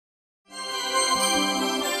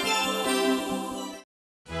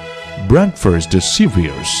breakfast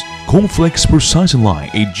cereals. Cornflakes processing line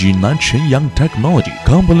AG9 Shenyang Technology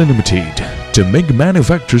Company Limited to make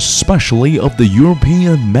manufactures specially of the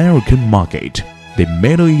European American market, the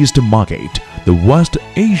Middle East market, the West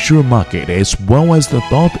Asia market as well as the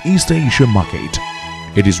Northeast Asia market.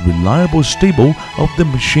 It is reliable, stable of the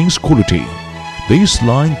machine's quality. This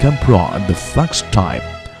line can provide the Flakes type,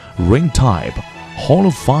 ring type, hollow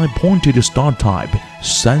 5-pointed star type,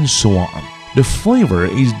 and so on. The flavor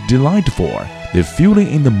is delightful. The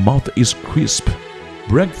feeling in the mouth is crisp.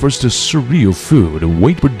 Breakfast cereal food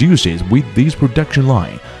we produces with this production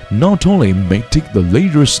line not only may take the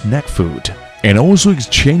later snack food and also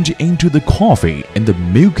exchange into the coffee, and the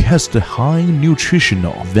milk has the high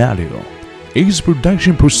nutritional value. Its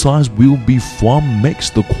production process will be from mix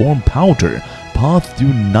the corn powder pass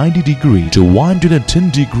through 90° to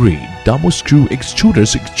 110° double screw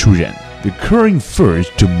extrusion. The current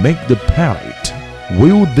first to make the pellet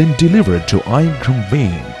will then deliver to iron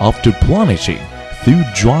conveying after polishing through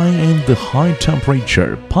drying and the high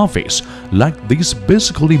temperature puffs like this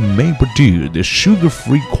basically may produce the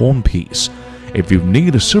sugar-free corn piece. If you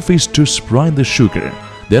need a surface to spread the sugar,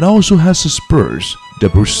 that also has spurs, the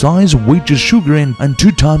process which is sugar and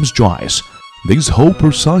 2 times dries. This whole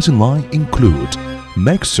processing line includes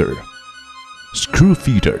mixer, screw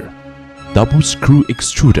feeder, double screw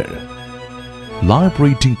extruder,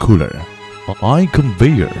 liberating cooler, iron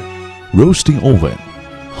conveyor, roasting oven,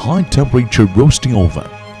 high temperature roasting oven,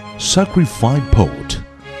 sacrifice pot,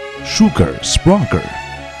 sugar sprayer,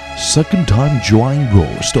 second time drying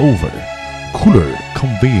roast over, cooler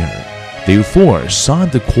conveyor. Therefore,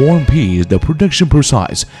 aside the corn piece, the production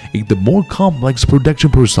process is the more complex production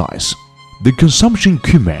process. The consumption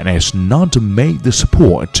equipment is not to make the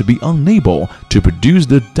support to be unable to produce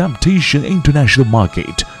the adaptation international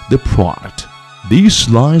market the product. This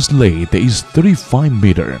line's length is 35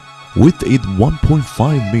 meter, width is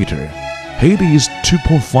 1.5 meter, height is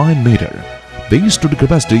 2.5 meter. The installed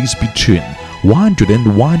capacity is between 100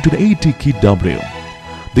 and 180 kW.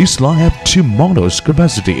 This line have 2 models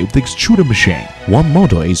capacity of the extruder machine. One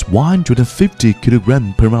model is 150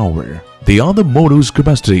 kg per hour. The other model's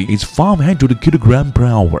capacity is 500 kg per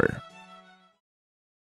hour.